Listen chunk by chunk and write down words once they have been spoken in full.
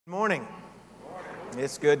Morning.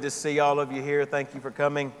 It's good to see all of you here. Thank you for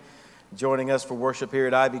coming, joining us for worship here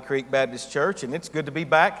at Ivy Creek Baptist Church. And it's good to be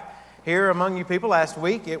back here among you people. Last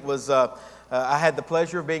week, I had the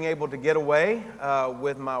pleasure of being able to get away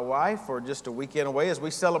with my wife for just a weekend away as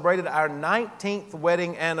we celebrated our 19th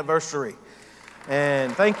wedding anniversary.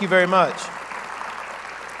 And thank you very much.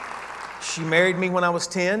 She married me when I was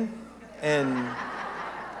 10, and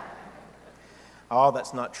oh,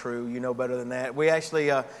 that's not true. You know better than that. We actually,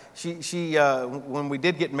 when we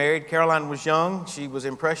did get married, Caroline was young. She was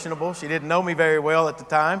impressionable. She didn't know me very well at the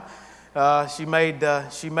time. She made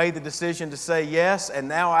the decision to say yes, and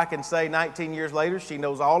now I can say 19 years later, she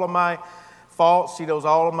knows all of my faults. She knows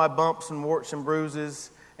all of my bumps and warts and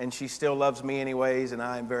bruises, and she still loves me anyways, and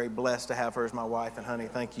I am very blessed to have her as my wife. And honey,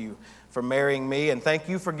 thank you for marrying me, and thank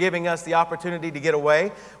you for giving us the opportunity to get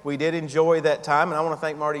away. We did enjoy that time, and I want to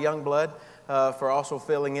thank Marty Youngblood for also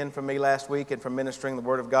filling in for me last week and for ministering the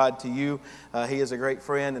Word of God to you. He is a great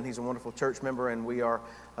friend, and he's a wonderful church member, and we're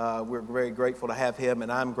very grateful to have him,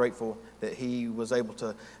 and I'm grateful that he was able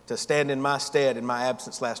to stand in my stead in my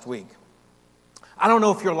absence last week. I don't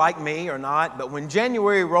know if you're like me or not, but when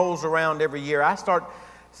January rolls around every year,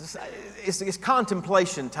 it's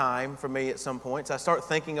contemplation time for me at some points. I start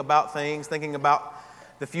thinking about things, thinking about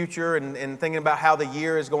the future and thinking about how the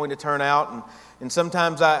year is going to turn out. And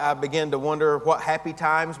sometimes I begin to wonder what happy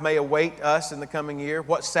times may await us in the coming year,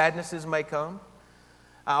 what sadnesses may come.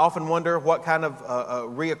 I often wonder what kind of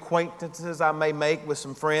reacquaintances I may make with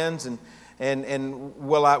some friends, and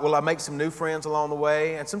will I make some new friends along the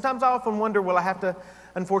way? And sometimes I often wonder, will I have to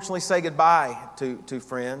unfortunately say goodbye to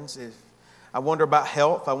friends? I wonder about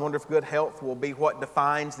health. I wonder if good health will be what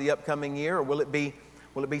defines the upcoming year, or will it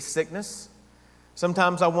be sickness?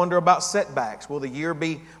 Sometimes I wonder about setbacks. Will the year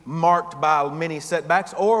be marked by many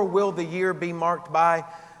setbacks, or will the year be marked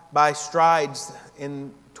by strides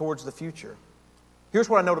towards the future? Here's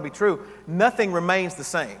what I know to be true. Nothing remains the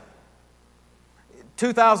same.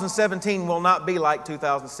 2017 will not be like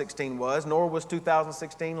 2016 was, nor was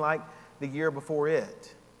 2016 like the year before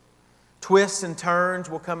it. Twists and turns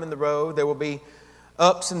will come in the road. There will be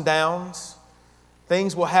ups and downs.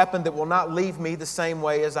 Things will happen that will not leave me the same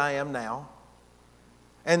way as I am now.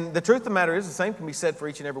 And the truth of the matter is, the same can be said for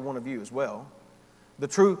each and every one of you as well.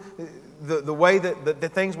 The way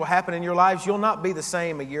that things will happen in your lives, you'll not be the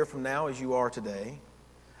same a year from now as you are today.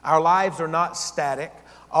 Our lives are not static.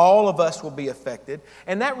 All of us will be affected.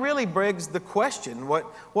 And that really begs the question,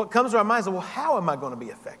 what comes to our minds is, well, how am I going to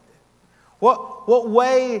be affected? What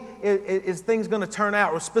way is things going to turn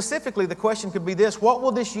out? Or specifically, the question could be this: what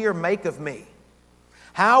will this year make of me?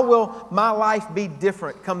 How will my life be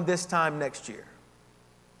different come this time next year?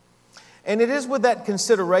 And it is with that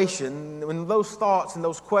consideration and those thoughts and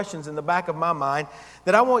those questions in the back of my mind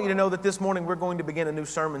that I want you to know that this morning we're going to begin a new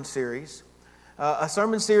sermon series. A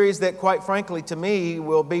sermon series that, quite frankly, to me,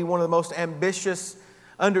 will be one of the most ambitious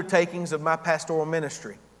undertakings of my pastoral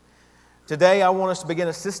ministry. Today, I want us to begin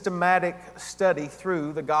a systematic study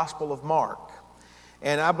through the Gospel of Mark.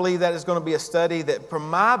 And I believe that is going to be a study that, from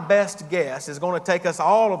my best guess, is going to take us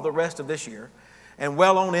all of the rest of this year and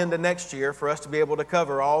well on into next year for us to be able to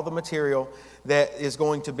cover all the material that is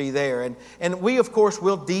going to be there. And we, of course,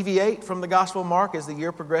 will deviate from the Gospel of Mark as the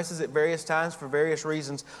year progresses at various times for various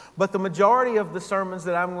reasons. But the majority of the sermons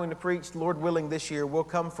that I'm going to preach, Lord willing, this year will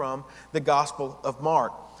come from the Gospel of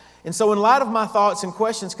Mark. And so in light of my thoughts and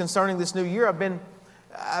questions concerning this new year,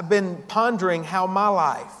 I've been pondering how my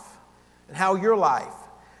life and how your life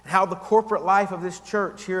and how the corporate life of this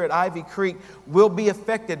church here at Ivy Creek will be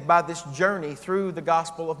affected by this journey through the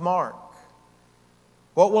Gospel of Mark.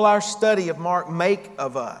 What will our study of Mark make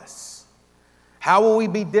of us? How will we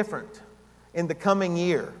be different in the coming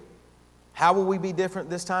year? How will we be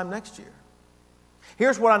different this time next year?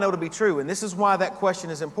 Here's what I know to be true, and this is why that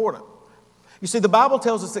question is important. You see, the Bible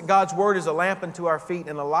tells us that God's Word is a lamp unto our feet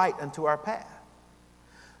and a light unto our path.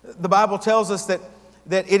 The Bible tells us that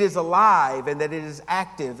it is alive and that it is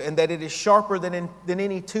active and that it is sharper than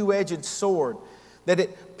any two-edged sword, that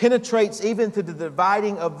it penetrates even to the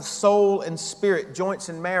dividing of the soul and spirit, joints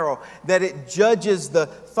and marrow, that it judges the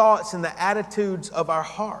thoughts and the attitudes of our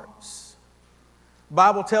hearts. The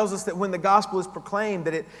Bible tells us that when the gospel is proclaimed,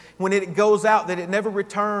 when it goes out, that it never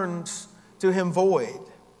returns to Him void.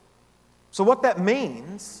 So what that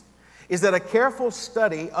means is that a careful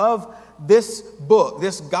study of this book,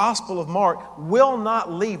 this Gospel of Mark, will not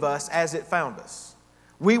leave us as it found us.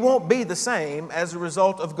 We won't be the same as a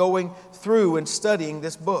result of going through and studying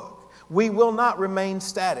this book. We will not remain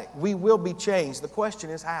static. We will be changed. The question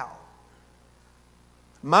is how.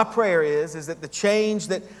 My prayer is that the change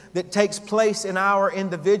that takes place in our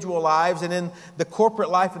individual lives and in the corporate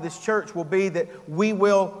life of this church will be that we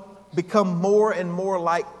will become more and more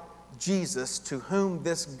like Jesus, to whom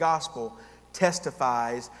this gospel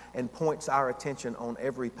testifies and points our attention on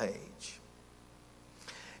every page.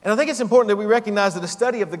 And I think it's important that we recognize that a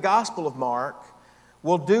study of the Gospel of Mark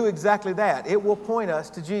will do exactly that. It will point us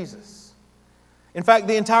to Jesus. In fact,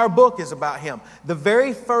 the entire book is about Him. The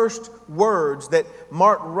very first words that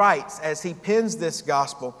Mark writes as he pens this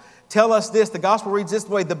gospel tell us this. The gospel reads this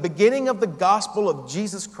way: the beginning of the gospel of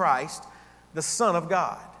Jesus Christ, the Son of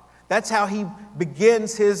God. That's how he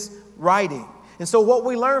begins his writing. And so what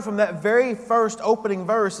we learn from that very first opening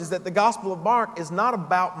verse is that the Gospel of Mark is not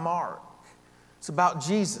about Mark. It's about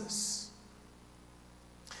Jesus.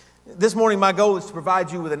 This morning, my goal is to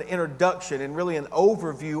provide you with an introduction and really an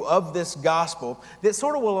overview of this gospel that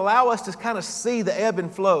sort of will allow us to kind of see the ebb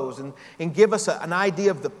and flows and give us an idea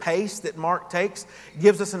of the pace that Mark takes,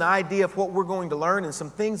 gives us an idea of what we're going to learn and some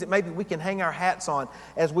things that maybe we can hang our hats on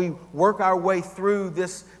as we work our way through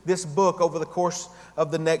this book over the course of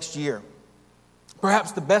the next year.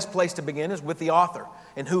 Perhaps the best place to begin is with the author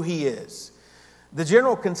and who he is. The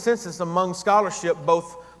general consensus among scholarship,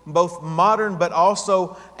 both modern but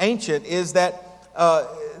also ancient, is that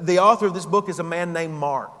the author of this book is a man named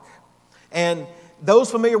Mark. And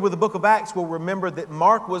those familiar with the book of Acts will remember that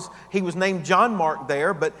Mark was named John Mark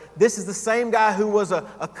there, but this is the same guy who was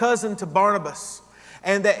a cousin to Barnabas.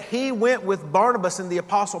 And that he went with Barnabas and the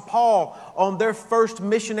Apostle Paul on their first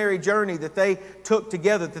missionary journey that they took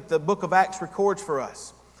together, that the book of Acts records for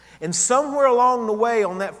us. And somewhere along the way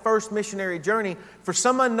on that first missionary journey, for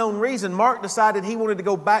some unknown reason, Mark decided he wanted to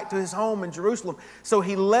go back to his home in Jerusalem. So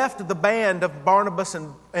he left the band of Barnabas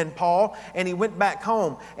and Paul, and he went back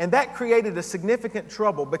home. And that created a significant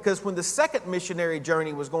trouble, because when the second missionary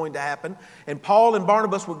journey was going to happen, and Paul and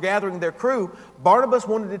Barnabas were gathering their crew, Barnabas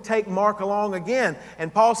wanted to take Mark along again.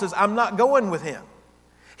 And Paul says, I'm not going with him.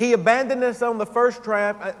 He abandoned us on the first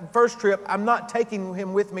trip. I'm not taking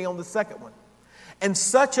him with me on the second one. And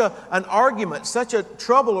such an argument, such a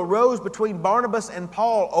trouble arose between Barnabas and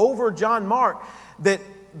Paul over John Mark that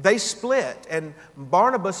they split. And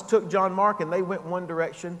Barnabas took John Mark and they went one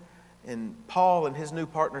direction, and Paul and his new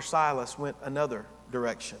partner Silas went another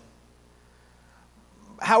direction.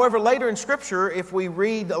 However, later in Scripture, if we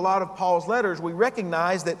read a lot of Paul's letters, we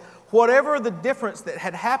recognize that whatever the difference that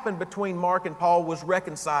had happened between Mark and Paul was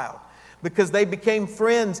reconciled, because they became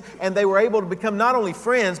friends, and they were able to become not only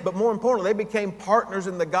friends, but more importantly, they became partners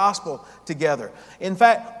in the gospel together. In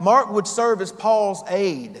fact, Mark would serve as Paul's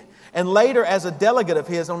aide, and later as a delegate of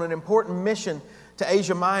his on an important mission to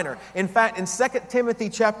Asia Minor. In fact, in 2 Timothy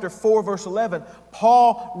chapter 4, verse 11,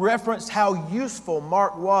 Paul referenced how useful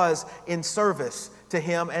Mark was in service to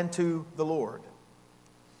him and to the Lord.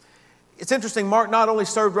 It's interesting, Mark not only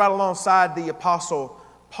served right alongside the Apostle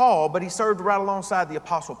Paul, but he served right alongside the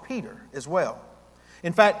Apostle Peter as well.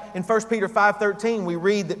 In fact, in 1 Peter 5:13, we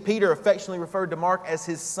read that Peter affectionately referred to Mark as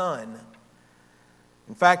his son.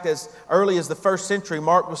 In fact, as early as the first century,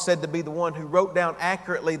 Mark was said to be the one who wrote down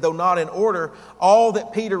accurately, though not in order, all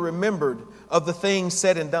that Peter remembered of the things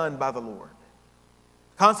said and done by the Lord.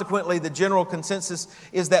 Consequently, the general consensus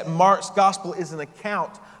is that Mark's gospel is an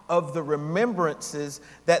account of the remembrances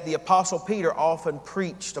that the Apostle Peter often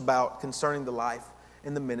preached about concerning the life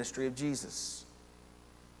in the ministry of Jesus.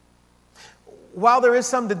 While there is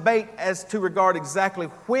some debate as to regard exactly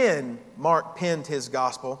when Mark penned his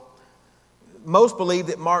gospel, most believe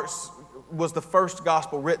that Mark's was the first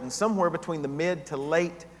gospel written somewhere between the mid to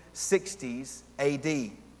late 60s AD.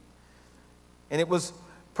 And it was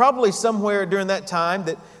probably somewhere during that time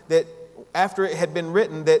that after it had been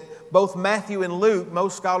written, that both Matthew and Luke,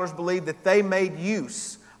 most scholars believe that they made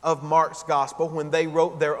use of Mark's gospel when they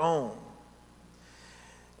wrote their own.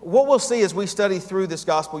 What we'll see as we study through this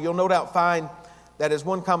gospel, you'll no doubt find that, as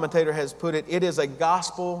one commentator has put it, it is a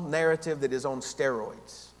gospel narrative that is on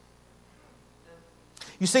steroids.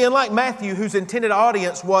 You see, unlike Matthew, whose intended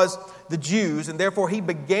audience was the Jews, and therefore he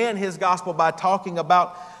began his gospel by talking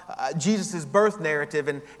about Jesus' birth narrative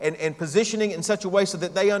and positioning it in such a way so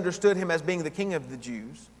that they understood him as being the King of the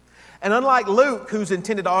Jews. And unlike Luke, whose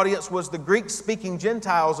intended audience was the Greek-speaking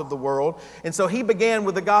Gentiles of the world, and so he began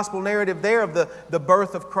with the gospel narrative there of the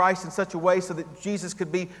birth of Christ in such a way so that Jesus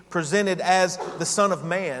could be presented as the Son of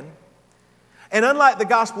Man. And unlike the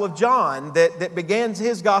Gospel of John, that begins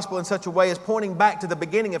his gospel in such a way as pointing back to the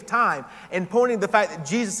beginning of time and pointing to the fact that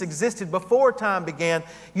Jesus existed before time began,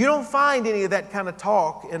 you don't find any of that kind of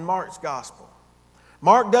talk in Mark's gospel.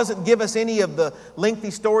 Mark doesn't give us any of the lengthy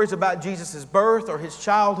stories about Jesus' birth or his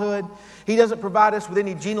childhood. He doesn't provide us with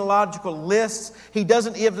any genealogical lists. He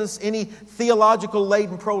doesn't give us any theological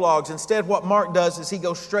laden prologues. Instead, what Mark does is he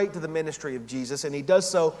goes straight to the ministry of Jesus, and he does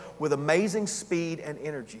so with amazing speed and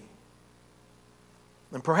energy.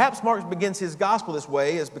 And perhaps Mark begins his gospel this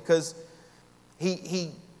way is because he,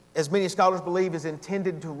 as many scholars believe, is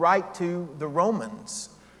intended to write to the Romans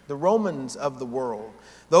of the world.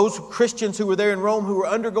 Those Christians who were there in Rome who were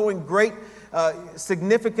undergoing great,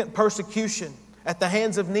 significant persecution at the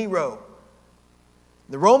hands of Nero.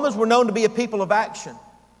 The Romans were known to be a people of action.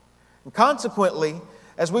 And consequently,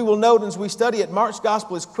 as we will note as we study it, Mark's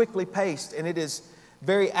gospel is quickly paced and it is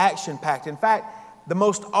very action-packed. In fact, the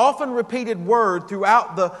most often repeated word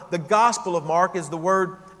throughout the gospel of Mark is the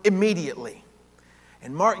word immediately.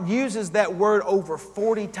 And Mark uses that word over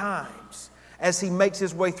 40 times. As he makes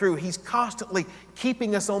his way through, he's constantly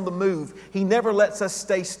keeping us on the move. He never lets us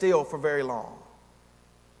stay still for very long.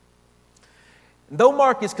 Though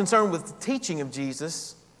Mark is concerned with the teaching of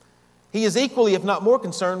Jesus, he is equally, if not more,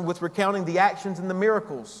 concerned with recounting the actions and the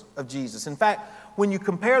miracles of Jesus. In fact, when you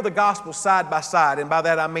compare the Gospels side by side, and by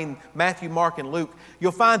that I mean Matthew, Mark, and Luke,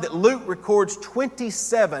 you'll find that Luke records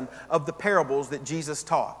 27 of the parables that Jesus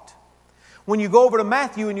taught. When you go over to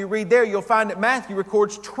Matthew and you read there, you'll find that Matthew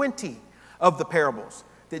records 20 of the parables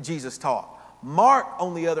that Jesus taught. Mark,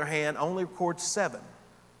 on the other hand, only records 7.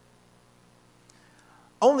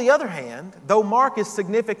 On the other hand, though Mark is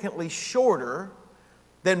significantly shorter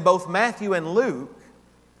than both Matthew and Luke,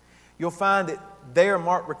 you'll find that there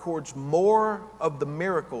Mark records more of the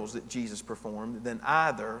miracles that Jesus performed than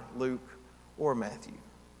either Luke or Matthew.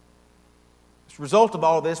 As a result of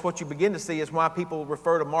all of this, what you begin to see is why people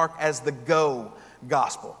refer to Mark as the go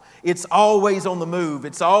gospel. It's always on the move.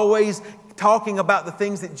 It's always talking about the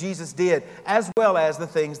things that Jesus did as well as the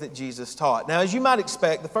things that Jesus taught. Now, as you might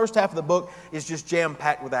expect, the first half of the book is just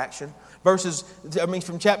jam-packed with action.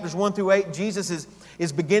 From chapters 1 through 8, Jesus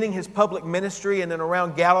is beginning his public ministry and then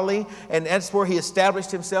around Galilee, and that's where he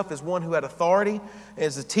established himself as one who had authority,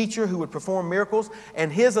 as a teacher who would perform miracles,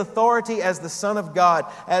 and his authority as the Son of God,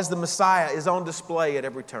 as the Messiah, is on display at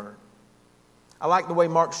every turn. I like the way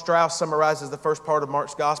Mark Strauss summarizes the first part of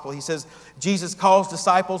Mark's gospel. He says, Jesus calls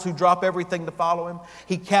disciples who drop everything to follow him.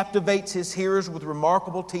 He captivates his hearers with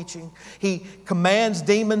remarkable teaching. He commands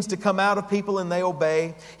demons to come out of people and they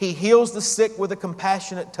obey. He heals the sick with a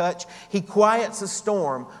compassionate touch. He quiets a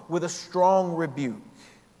storm with a strong rebuke.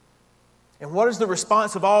 And what is the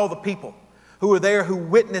response of all the people who are there, who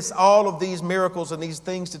witness all of these miracles and these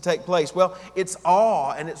things to take place? Well, it's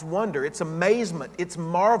awe and it's wonder, it's amazement, it's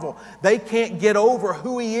marvel. They can't get over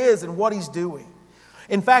who he is and what he's doing.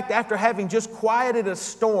 In fact, after having just quieted a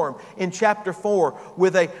storm in chapter 4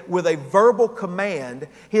 with a verbal command,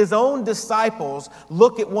 his own disciples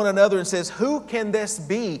look at one another and says, who can this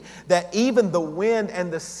be that even the wind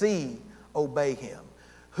and the sea obey him?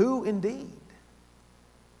 Who indeed?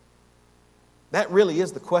 That really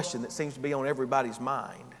is the question that seems to be on everybody's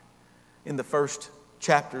mind in the first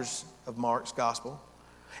chapters of Mark's gospel.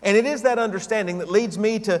 And it is that understanding that leads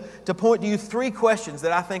me to point to you 3 questions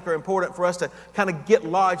that I think are important for us to kind of get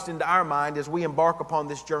lodged into our mind as we embark upon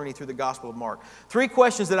this journey through the Gospel of Mark. 3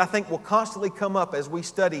 questions that I think will constantly come up as we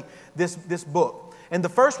study this book. And the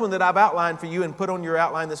first one that I've outlined for you and put on your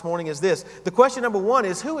outline this morning is this. The question number 1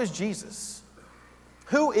 is, who is Jesus?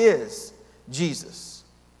 Who is Jesus?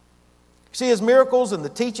 See, his miracles and the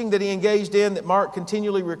teaching that he engaged in that Mark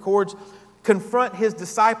continually records confront his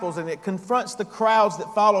disciples, and it confronts the crowds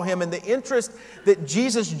that follow him. And the interest that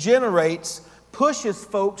Jesus generates pushes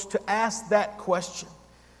folks to ask that question.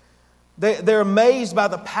 They're amazed by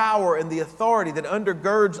the power and the authority that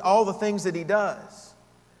undergirds all the things that he does.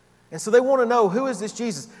 And so they want to know, who is this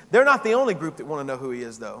Jesus? They're not the only group that want to know who he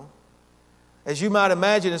is, though. As you might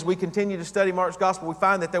imagine, as we continue to study Mark's gospel, we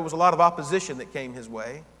find that there was a lot of opposition that came his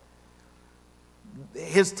way.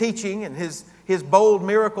 His teaching and his bold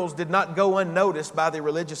miracles did not go unnoticed by the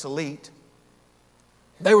religious elite.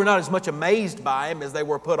 They were not as much amazed by him as they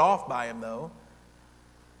were put off by him, though.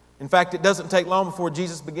 In fact, it doesn't take long before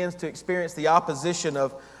Jesus begins to experience the opposition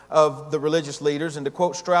of the religious leaders. And to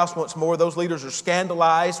quote Strauss once more, those leaders are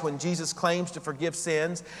scandalized when Jesus claims to forgive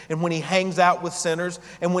sins, and when he hangs out with sinners,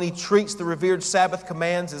 and when he treats the revered Sabbath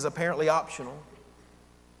commands as apparently optional.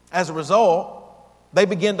 As a result, they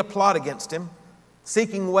begin to plot against him,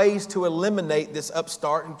 seeking ways to eliminate this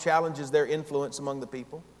upstart who challenges their influence among the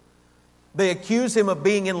people. They accuse him of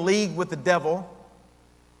being in league with the devil.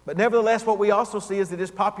 But nevertheless, what we also see is that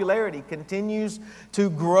his popularity continues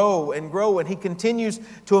to grow, and he continues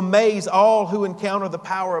to amaze all who encounter the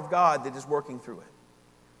power of God that is working through it.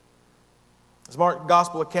 As Mark's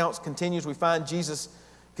gospel accounts continues, we find Jesus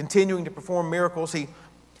continuing to perform miracles.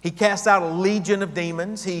 He casts out a legion of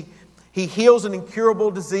demons. He heals an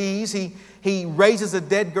incurable disease. He raises a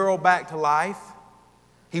dead girl back to life.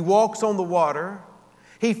 He walks on the water.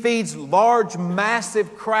 He feeds large,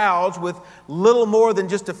 massive crowds with little more than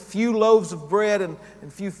just a few loaves of bread and a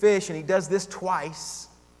few fish, and he does this twice.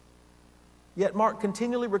 Yet Mark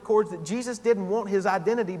continually records that Jesus didn't want his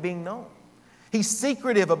identity being known. He's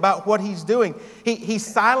secretive about what he's doing. He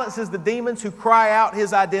silences the demons who cry out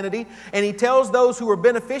his identity, and he tells those who are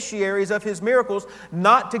beneficiaries of his miracles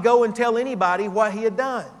not to go and tell anybody what he had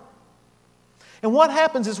done. And what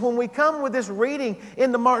happens is when we come with this reading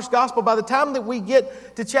into Mark's gospel, by the time that we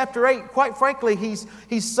get to chapter 8, quite frankly, he's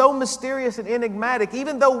so mysterious and enigmatic.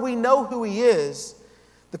 Even though we know who he is,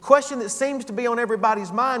 the question that seems to be on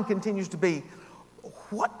everybody's mind continues to be,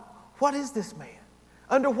 what is this man?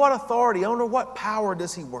 Under what authority, under what power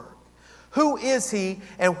does he work? Who is he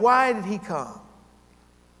and why did he come?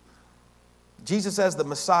 Jesus as the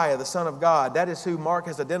Messiah, the Son of God, that is who Mark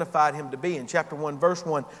has identified him to be in chapter 1, verse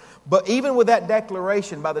 1. But even with that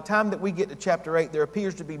declaration, by the time that we get to chapter 8, there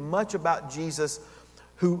appears to be much about Jesus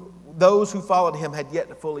who those who followed him had yet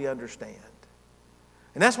to fully understand.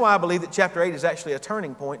 And that's why I believe that chapter 8 is actually a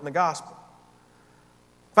turning point in the gospel.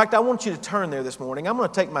 In fact, I want you to turn there this morning. I'm going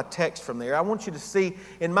to take my text from there. I want you to see,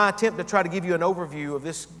 in my attempt to try to give you an overview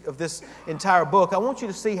of this entire book, I want you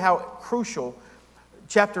to see how crucial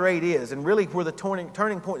chapter 8 is, and really where the turning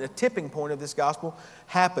point, the tipping point of this gospel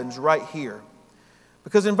happens right here.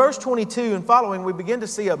 Because in verse 22 and following, we begin to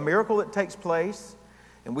see a miracle that takes place,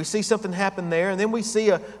 and we see something happen there, and then we see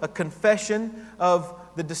a confession of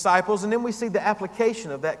the disciples, and then we see the application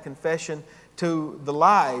of that confession to the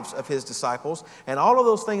lives of his disciples. And all of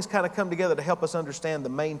those things kind of come together to help us understand the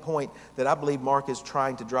main point that I believe Mark is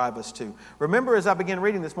trying to drive us to. Remember, as I began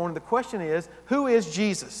reading this morning, the question is, who is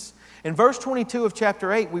Jesus? In verse 22 of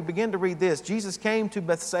chapter 8, we begin to read this. Jesus came to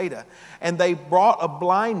Bethsaida, and they brought a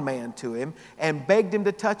blind man to him and begged him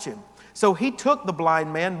to touch him. So he took the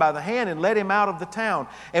blind man by the hand and led him out of the town.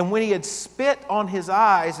 And when he had spit on his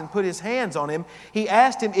eyes and put his hands on him, he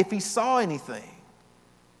asked him if he saw anything.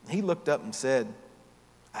 He looked up and said,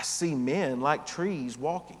 I see men like trees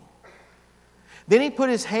walking. Then he put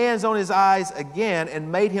his hands on his eyes again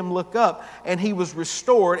and made him look up, and he was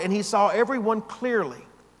restored, and he saw everyone clearly.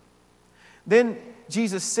 Then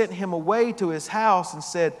Jesus sent him away to his house and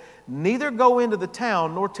said, neither go into the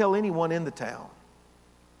town nor tell anyone in the town.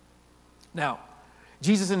 Now,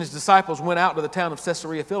 Jesus and his disciples went out to the town of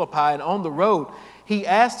Caesarea Philippi, and on the road he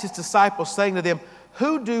asked his disciples, saying to them,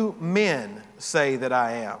 who do men say that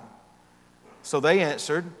I am? So they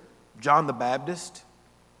answered, John the Baptist,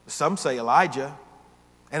 some say Elijah,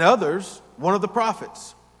 and others, one of the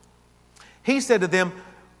prophets. He said to them,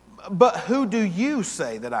 but who do you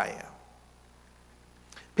say that I am?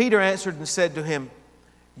 Peter answered and said to him,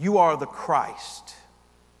 you are the Christ.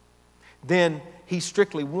 Then he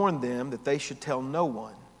strictly warned them that they should tell no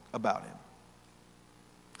one about him.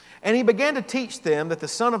 And he began to teach them that the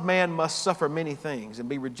Son of Man must suffer many things and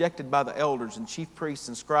be rejected by the elders and chief priests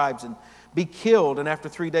and scribes and be killed and after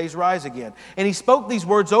 3 days rise again. And he spoke these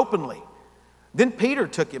words openly. Then Peter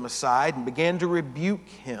took him aside and began to rebuke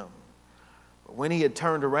him. But when he had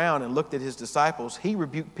turned around and looked at his disciples, he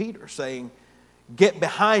rebuked Peter, saying, get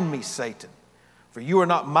behind me, Satan, for you are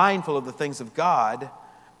not mindful of the things of God,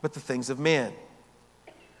 but the things of men.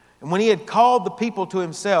 And when he had called the people to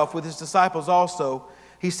himself with his disciples also,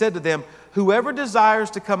 he said to them, whoever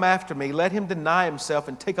desires to come after me, let him deny himself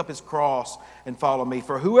and take up his cross and follow me.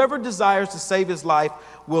 For whoever desires to save his life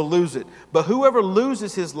will lose it. But whoever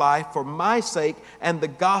loses his life for my sake and the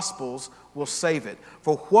gospel's will save it.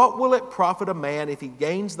 For what will it profit a man if he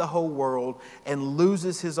gains the whole world and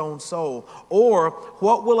loses his own soul? Or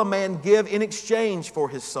what will a man give in exchange for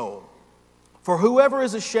his soul? For whoever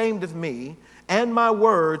is ashamed of me and my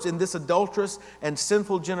words in this adulterous and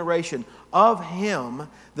sinful generation, of him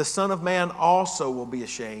the Son of Man also will be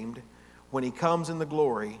ashamed when he comes in the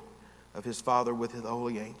glory of his Father with his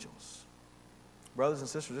holy angels. Brothers and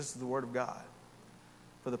sisters, this is the word of God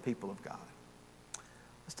for the people of God.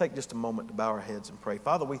 Let's take just a moment to bow our heads and pray.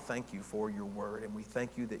 Father, we thank you for your word, and we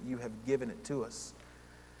thank you that you have given it to us.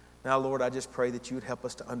 Now, Lord, I just pray that you would help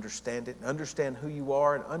us to understand it, and understand who you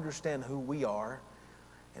are, and understand who we are,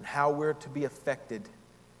 and how we're to be affected,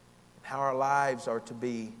 and how our lives are to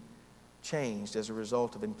be changed as a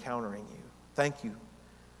result of encountering you. Thank you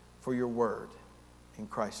for your word. In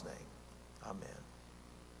Christ's name, amen.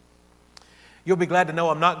 You'll be glad to know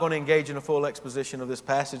I'm not going to engage in a full exposition of this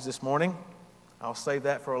passage this morning. I'll save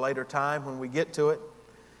that for a later time when we get to it.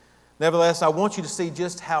 Nevertheless, I want you to see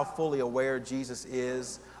just how fully aware Jesus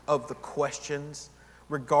is of the questions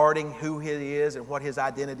regarding who He is and what His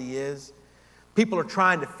identity is. People are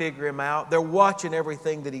trying to figure Him out. They're watching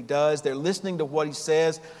everything that He does. They're listening to what He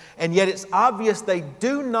says. And yet it's obvious they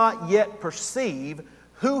do not yet perceive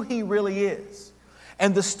who He really is.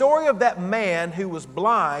 And the story of that man who was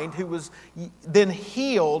blind, who was then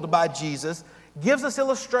healed by Jesus, gives us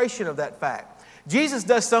illustration of that fact. Jesus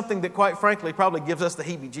does something that, quite frankly, probably gives us the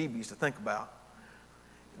heebie-jeebies to think about.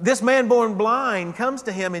 This man born blind comes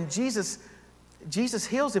to Him, and Jesus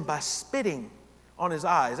heals him by spitting on his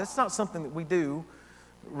eyes. That's not something that we do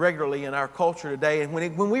regularly in our culture today. And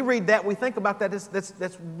when we read that, we think about that,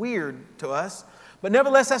 that's weird to us. But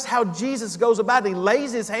nevertheless, that's how Jesus goes about it. He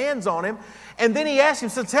lays His hands on him, and then He asks him,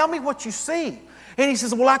 so tell me what you see. And he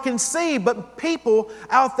says, well, I can see, but people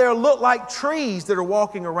out there look like trees that are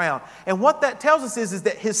walking around. And what that tells us is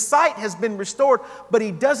that his sight has been restored, but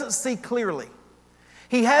he doesn't see clearly.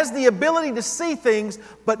 He has the ability to see things,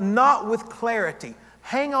 but not with clarity.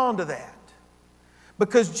 Hang on to that.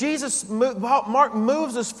 Because Mark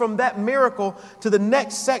moves us from that miracle to the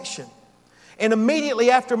next section. And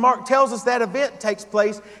immediately after Mark tells us that event takes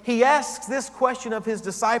place, he asks this question of his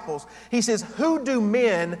disciples. He says, who do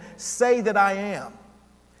men say that I am?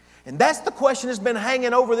 And that's the question that's been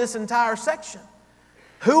hanging over this entire section.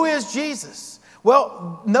 Who is Jesus?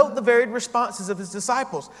 Well, note the varied responses of His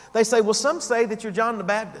disciples. They say, well, some say that you're John the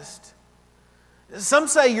Baptist. Some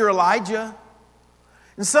say you're Elijah.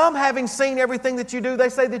 And some, having seen everything that you do, they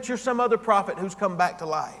say that you're some other prophet who's come back to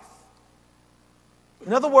life.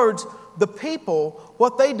 In other words, the people,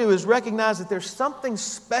 what they do is recognize that there's something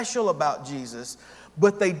special about Jesus,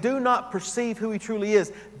 but they do not perceive who He truly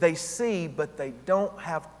is. They see, but they don't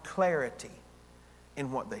have clarity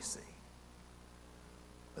in what they see.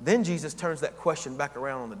 But then Jesus turns that question back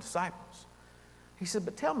around on the disciples. He said,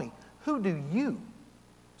 but tell me, who do you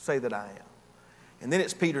say that I am? And then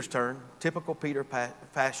it's Peter's turn, typical Peter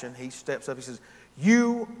fashion. He steps up, he says,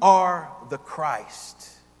 you are the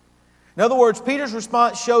Christ. In other words, Peter's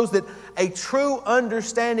response shows that a true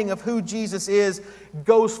understanding of who Jesus is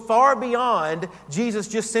goes far beyond Jesus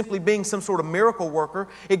just simply being some sort of miracle worker.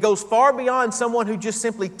 It goes far beyond someone who just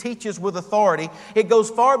simply teaches with authority. It goes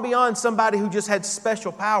far beyond somebody who just had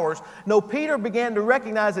special powers. No, Peter began to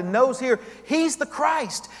recognize and knows here, He's the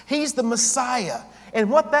Christ. He's the Messiah. And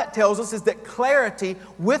what that tells us is that clarity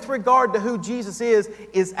with regard to who Jesus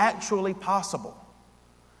is actually possible.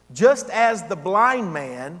 Just as the blind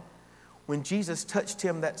man, when Jesus touched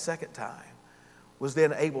him that second time, was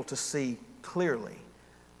then able to see clearly,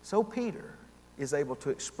 so Peter is able to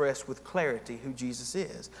express with clarity who Jesus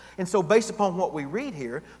is. And so based upon what we read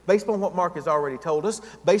here, based upon what Mark has already told us,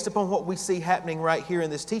 based upon what we see happening right here in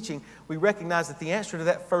this teaching, we recognize that the answer to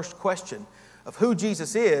that first question of who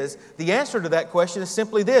Jesus is, the answer to that question is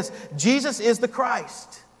simply this: Jesus is the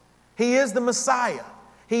Christ. He is the Messiah.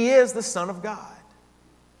 He is the Son of God.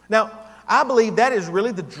 Now, I believe that is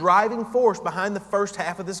really the driving force behind the first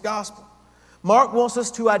half of this gospel. Mark wants us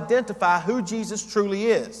to identify who Jesus truly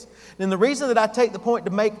is. And the reason that I take the point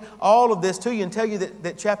to make all of this to you and tell you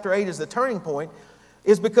that chapter 8 is the turning point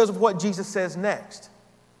is because of what Jesus says next.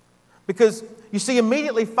 Because you see,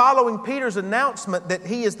 immediately following Peter's announcement that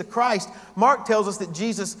he is the Christ, Mark tells us that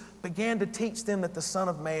Jesus began to teach them that the Son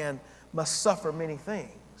of Man must suffer many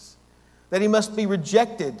things, that He must be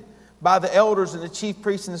rejected by the elders and the chief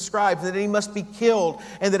priests and the scribes, that He must be killed,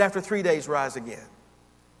 and that after 3 days rise again.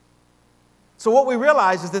 So what we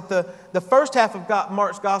realize is that the first half of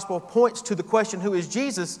Mark's gospel points to the question, who is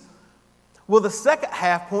Jesus? Well, the second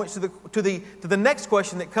half points to the next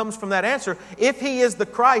question that comes from that answer. If He is the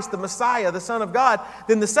Christ, the Messiah, the Son of God,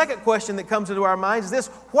 then the second question that comes into our minds is this: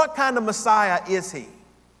 what kind of Messiah is He?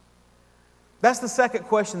 That's the second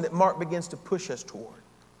question that Mark begins to push us toward.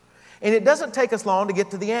 And it doesn't take us long to get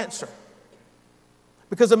to the answer.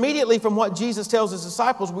 Because immediately from what Jesus tells His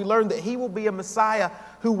disciples, we learn that He will be a Messiah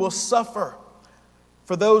who will suffer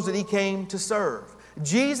for those that He came to serve.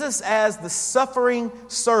 Jesus, as the suffering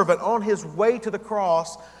servant on His way to the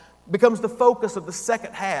cross, becomes the focus of the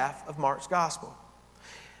second half of Mark's gospel.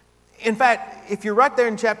 In fact, if you're right there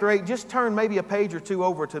in chapter 8, just turn maybe a page or two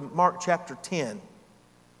over to Mark chapter 10,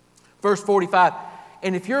 verse 45.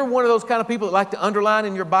 And if you're one of those kind of people that like to underline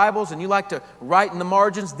in your Bibles and you like to write in the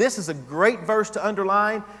margins, this is a great verse to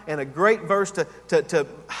underline and a great verse to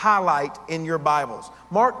highlight in your Bibles.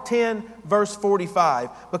 Mark 10, verse 45,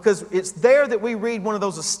 because it's there that we read one of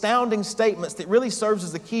those astounding statements that really serves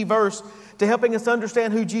as the key verse to helping us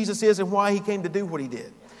understand who Jesus is and why He came to do what He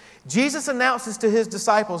did. Jesus announces to His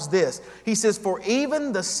disciples this. He says, "For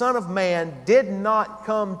even the Son of Man did not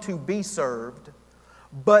come to be served,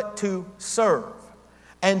 but to serve,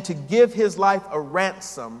 and to give his life a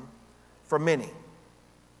ransom for many.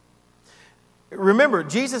 Remember,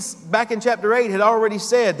 Jesus back in chapter 8 had already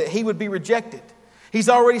said that he would be rejected. He's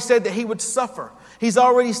already said that he would suffer. He's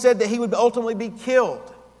already said that he would ultimately be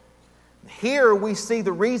killed. Here we see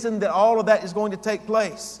the reason that all of that is going to take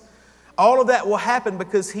place. All of that will happen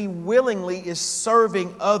because he willingly is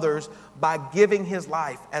serving others by giving his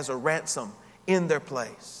life as a ransom in their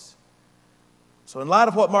place. So in light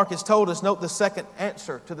of what Mark has told us, note the second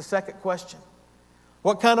answer to the second question.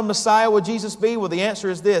 What kind of Messiah would Jesus be? Well, the answer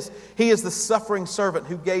is this. He is the suffering servant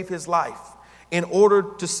who gave his life in order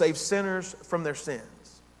to save sinners from their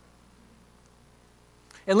sins.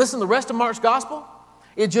 And listen, the rest of Mark's gospel,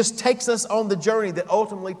 it just takes us on the journey that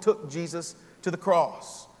ultimately took Jesus to the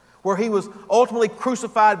cross, where he was ultimately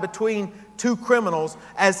crucified between two criminals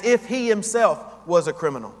as if he himself was a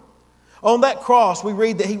criminal. On that cross, we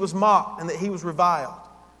read that he was mocked and that he was reviled.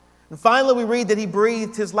 And finally, we read that he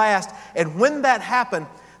breathed his last. And when that happened,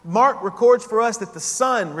 Mark records for us that the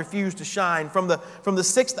sun refused to shine from the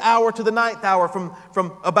 6th hour to the 9th hour,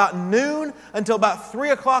 from about noon until about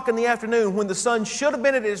 3 o'clock in the afternoon, when the sun should have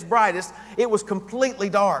been at its brightest. It was completely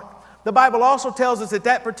dark. The Bible also tells us at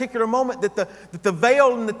that particular moment that the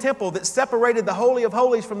veil in the temple that separated the Holy of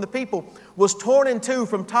Holies from the people was torn in two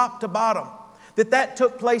from top to bottom. That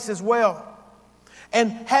took place as well. And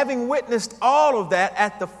having witnessed all of that,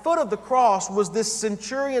 at the foot of the cross was this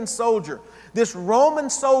centurion soldier, this Roman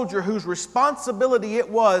soldier whose responsibility it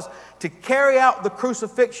was to carry out the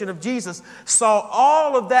crucifixion of Jesus, saw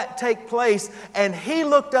all of that take place, and he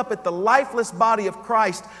looked up at the lifeless body of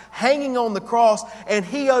Christ hanging on the cross, and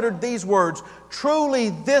he uttered these words, "Truly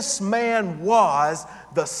this man was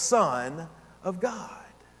the Son of God."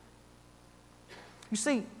 You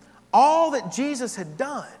see, all that Jesus had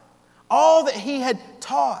done, all that he had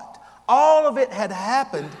taught, all of it had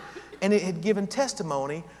happened, and it had given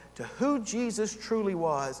testimony to who Jesus truly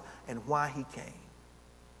was and why he came.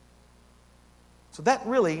 So that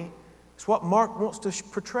really is what Mark wants to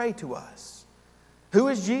portray to us. Who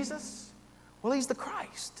is Jesus? Well, he's the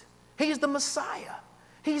Christ. He's the Messiah.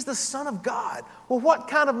 He's the Son of God. Well, what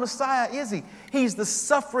kind of Messiah is he? He's the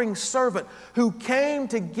suffering servant who came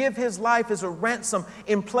to give his life as a ransom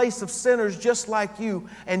in place of sinners just like you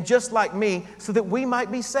and just like me, so that we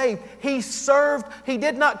might be saved. He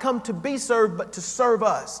did not come to be served, but to serve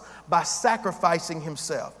us by sacrificing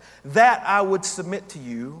himself. That, I would submit to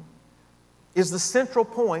you, is the central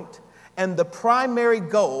point and the primary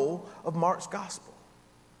goal of Mark's gospel.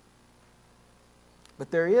 But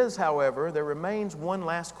there remains one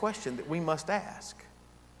last question that we must ask.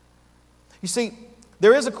 You see,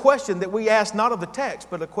 there is a question that we ask not of the text,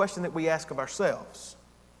 but a question that we ask of ourselves.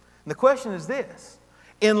 And the question is this: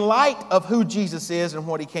 in light of who Jesus is and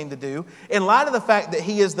what he came to do, in light of the fact that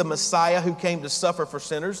he is the Messiah who came to suffer for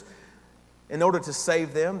sinners in order to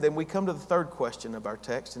save them, then we come to the third question of our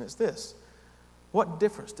text, and it's this: what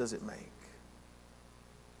difference does it make?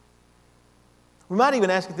 We might even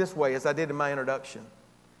ask it this way, as I did in my introduction.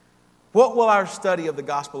 What will our study of the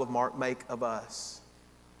Gospel of Mark make of us?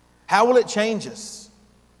 How will it change us?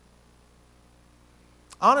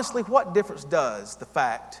 Honestly, what difference does the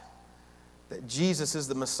fact that Jesus is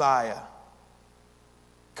the Messiah,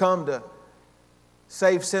 come to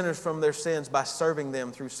save sinners from their sins by serving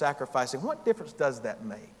them through sacrificing, what difference does that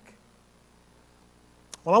make?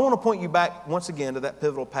 Well, I want to point you back once again to that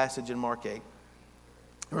pivotal passage in Mark 8.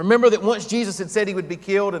 Remember that once Jesus had said he would be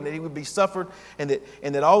killed and that he would be suffered and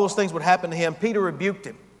that all those things would happen to him, Peter rebuked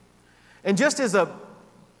him. And just as a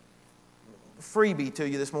freebie to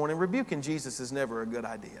you this morning, rebuking Jesus is never a good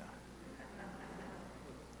idea.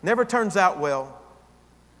 Never turns out well.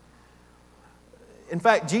 In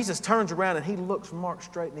fact, Jesus turns around and he looks Mark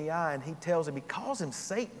straight in the eye and he tells him, he calls him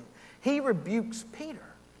Satan. He rebukes Peter.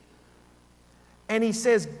 And he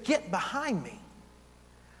says, "Get behind me."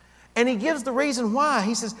 And he gives the reason why.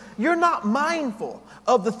 He says, "You're not mindful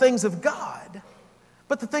of the things of God,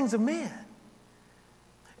 but the things of men."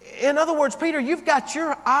 In other words, Peter, you've got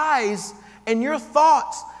your eyes and your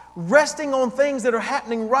thoughts resting on things that are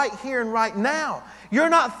happening right here and right now. You're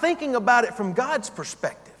not thinking about it from God's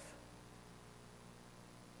perspective.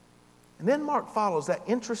 And then Mark follows that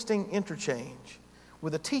interesting interchange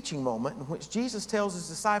with a teaching moment in which Jesus tells his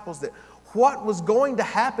disciples that what was going to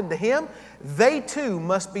happen to him, they too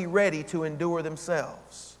must be ready to endure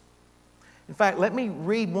themselves. In fact, let me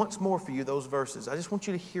read once more for you those verses. I just want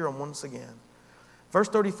you to hear them once again. Verse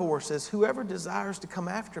 34 says, "Whoever desires to come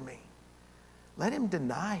after me, let him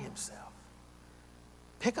deny himself.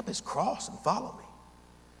 Pick up his cross and follow me.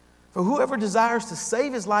 For whoever desires to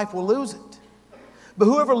save his life will lose it. But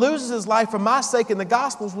whoever loses his life for my sake and the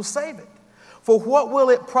gospel's will save it. For what will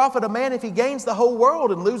it profit a man if he gains the whole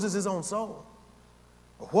world and loses his own soul?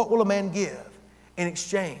 Or what will a man give in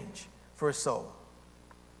exchange for his soul?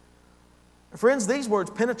 Friends, these words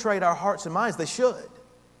penetrate our hearts and minds. They should.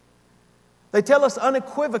 They tell us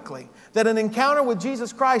unequivocally that an encounter with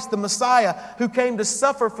Jesus Christ, the Messiah, who came to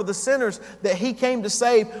suffer for the sinners that He came to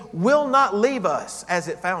save, will not leave us as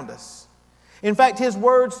it found us. In fact, His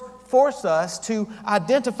words force us to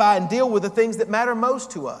identify and deal with the things that matter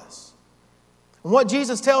most to us. And what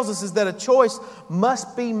Jesus tells us is that a choice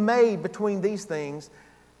must be made between these things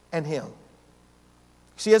and Him.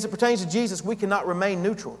 See, as it pertains to Jesus, we cannot remain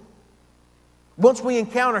neutral. Once we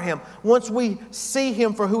encounter Him, once we see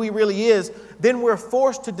Him for who He really is, then we're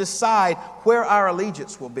forced to decide where our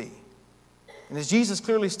allegiance will be. And as Jesus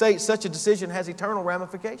clearly states, such a decision has eternal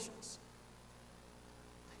ramifications.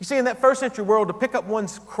 You see, in that first century world, to pick up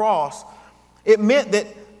one's cross, it meant that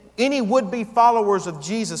any would-be followers of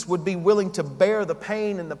Jesus would be willing to bear the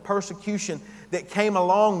pain and the persecution that came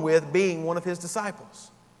along with being one of His disciples.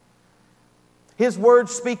 His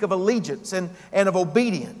words speak of allegiance and of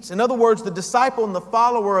obedience. In other words, the disciple and the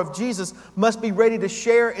follower of Jesus must be ready to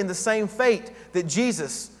share in the same fate that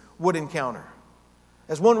Jesus would encounter.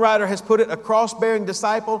 As one writer has put it, a cross-bearing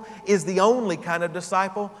disciple is the only kind of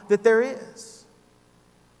disciple that there is.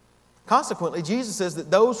 Consequently, Jesus says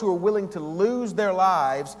that those who are willing to lose their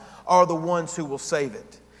lives are the ones who will save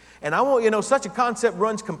it. And I want you to know, such a concept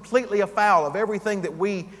runs completely afoul of everything that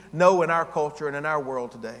we know in our culture and in our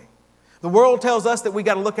world today. The world tells us that we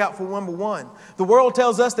got to look out for number one. The world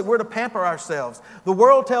tells us that we're to pamper ourselves. The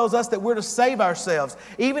world tells us that we're to save ourselves.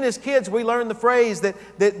 Even as kids, we learn the phrase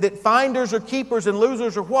that finders are keepers and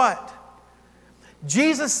losers are what?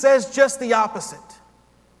 Jesus says just the opposite.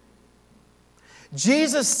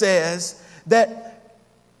 Jesus says that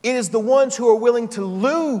it is the ones who are willing to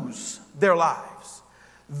lose their lives.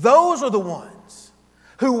 Those are the ones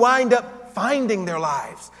who wind up finding their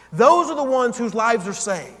lives. Those are the ones whose lives are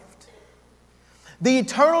saved. The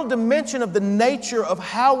eternal dimension of the nature of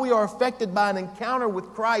how we are affected by an encounter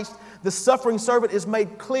with Christ, the suffering servant, is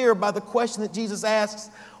made clear by the question that Jesus asks,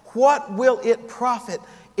 what will it profit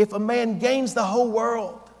if a man gains the whole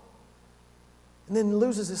world and then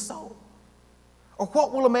loses his soul? Or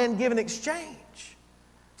what will a man give in exchange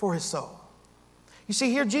for his soul? You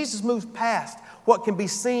see, here Jesus moves past what can be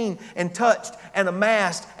seen and touched and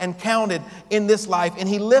amassed and counted in this life, and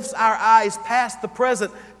He lifts our eyes past the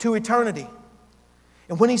present to eternity.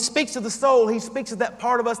 And when He speaks of the soul, He speaks of that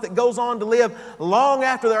part of us that goes on to live long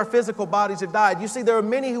after our physical bodies have died. You see, there are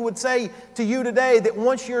many who would say to you today that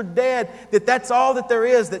once you're dead, that that's all that there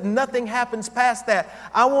is, that nothing happens past that.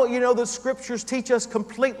 I want you to know the Scriptures teach us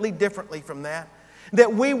completely differently from that.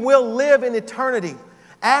 That we will live in eternity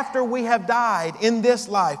after we have died in this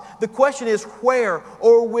life. The question is, where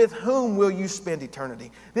or with whom will you spend eternity?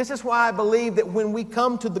 This is why I believe that when we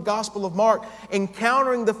come to the Gospel of Mark,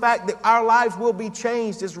 encountering the fact that our lives will be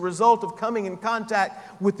changed as a result of coming in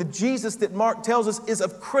contact with the Jesus that Mark tells us is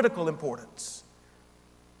of critical importance.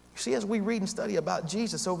 You see, as we read and study about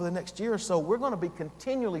Jesus over the next year or so, we're going to be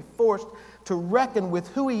continually forced to reckon with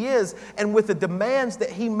who He is and with the demands that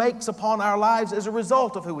He makes upon our lives as a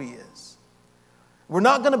result of who He is. We're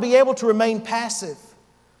not going to be able to remain passive.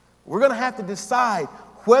 We're going to have to decide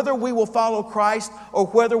whether we will follow Christ or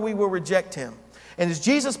whether we will reject Him. And as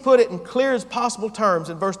Jesus put it in clear as possible terms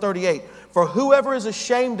in verse 38, for whoever is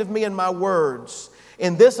ashamed of me and my words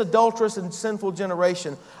in this adulterous and sinful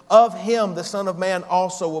generation, of him the Son of Man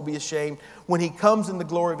also will be ashamed when He comes in the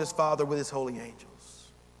glory of His Father with His holy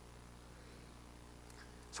angels.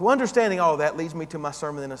 So understanding all of that leads me to my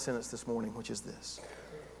sermon in a sentence this morning, which is this.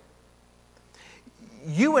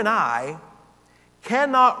 You and I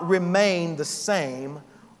cannot remain the same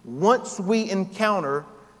once we encounter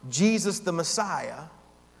Jesus the Messiah,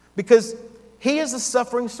 because He is the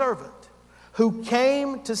suffering servant who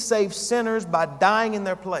came to save sinners by dying in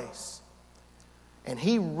their place. And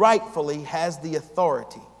He rightfully has the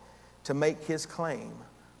authority to make His claim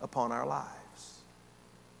upon our lives.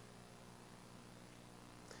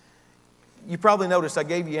 You probably noticed I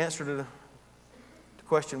gave you the answer to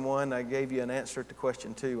question 1, I gave you an answer to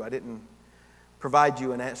question 2. I didn't provide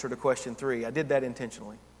you an answer to question 3. I did that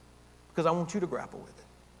intentionally because I want you to grapple with it.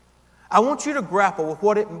 I want you to grapple with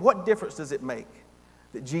what difference does it make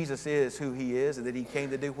that Jesus is who He is and that He came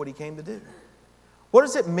to do what He came to do. What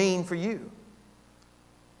does it mean for you?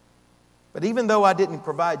 But even though I didn't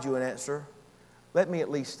provide you an answer, let me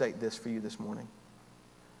at least state this for you this morning.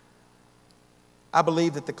 I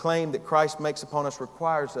believe that the claim that Christ makes upon us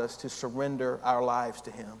requires us to surrender our lives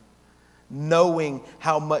to Him. knowing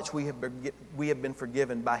how much we have been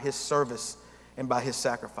forgiven by His service and by His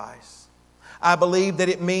sacrifice. I believe that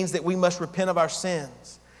it means that we must repent of our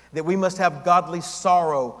sins, that we must have godly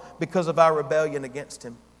sorrow because of our rebellion against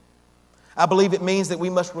Him. I believe it means that we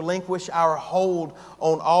must relinquish our hold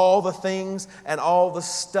on all the things and all the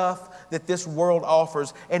stuff that this world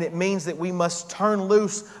offers. And it means that we must turn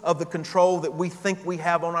loose of the control that we think we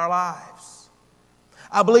have on our lives.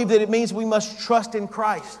 I believe that it means we must trust in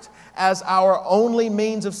Christ as our only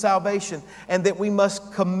means of salvation, and that we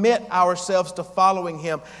must commit ourselves to following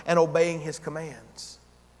Him and obeying His commands.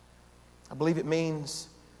 I believe it means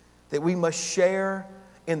that we must share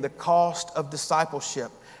in the cost of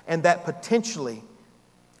discipleship, and that potentially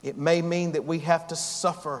it may mean that we have to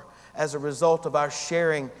suffer as a result of our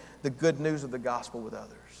sharing the good news of the gospel with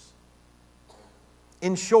others.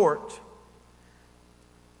 In short,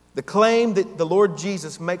 the claim that the Lord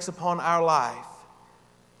Jesus makes upon our life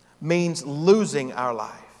means losing our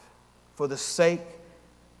life for His sake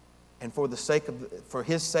and for the sake of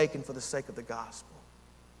the gospel,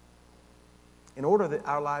 in order that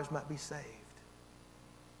our lives might be saved.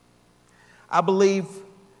 I believe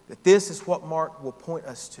that this is what Mark will point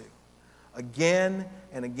us to again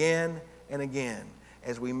and again and again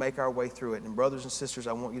as we make our way through it. And brothers and sisters,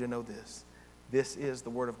 I want you to know this. This is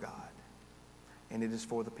the Word of God, and it is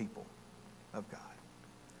for the people of God.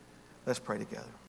 Let's pray together.